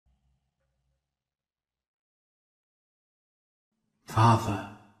Father,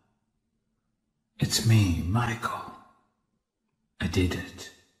 it's me, Michael. I did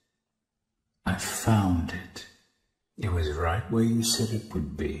it. I found it. It was right where you said it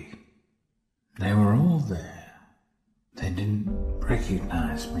would be. They were all there. They didn't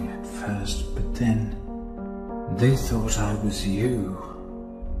recognize me at first, but then they thought I was you.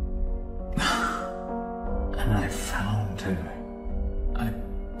 And I found her. I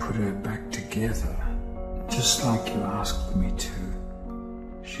put her back together, just like you asked me to.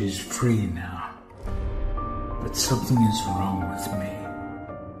 She's free now. But something is wrong with me.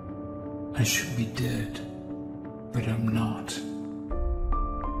 I should be dead, but I'm not.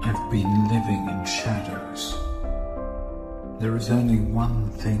 I've been living in shadows. There is only one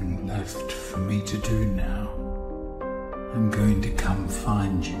thing left for me to do now. I'm going to come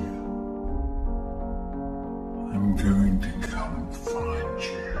find you. I'm going to come find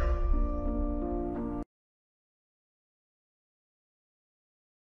you.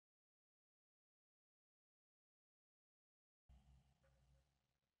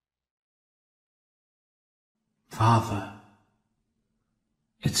 Father,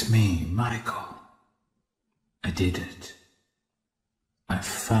 it's me, Michael. I did it. I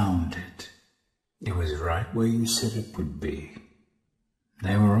found it. It was right where you said it would be.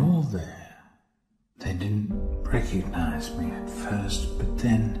 They were all there. They didn't recognize me at first, but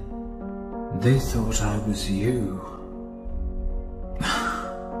then they thought I was you.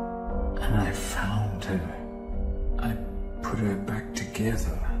 And I found her. I put her back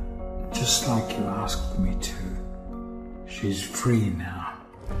together, just like you asked me to. She's free now.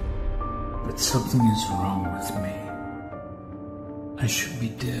 But something is wrong with me. I should be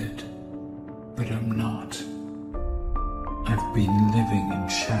dead, but I'm not. I've been living in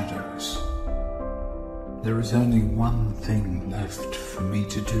shadows. There is only one thing left for me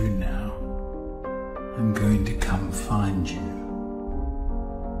to do now. I'm going to come find you.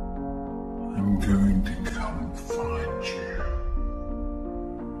 I'm going to come find you.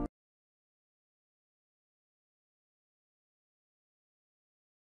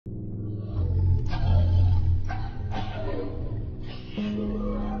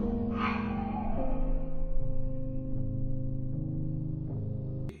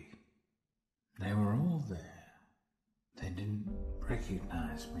 They were all there. They didn't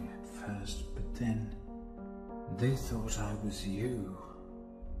recognize me at first, but then they thought I was you.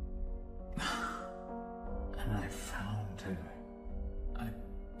 And I found her. I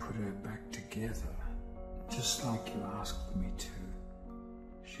put her back together, just like you asked me to.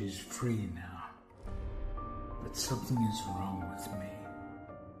 She's free now. But something is wrong with me.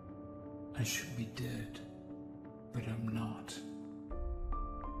 I should be dead, but I'm not.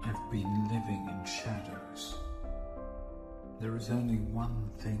 I've been living in shadows. There is only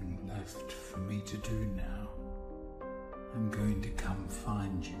one thing left for me to do now. I'm going to come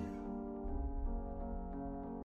find you.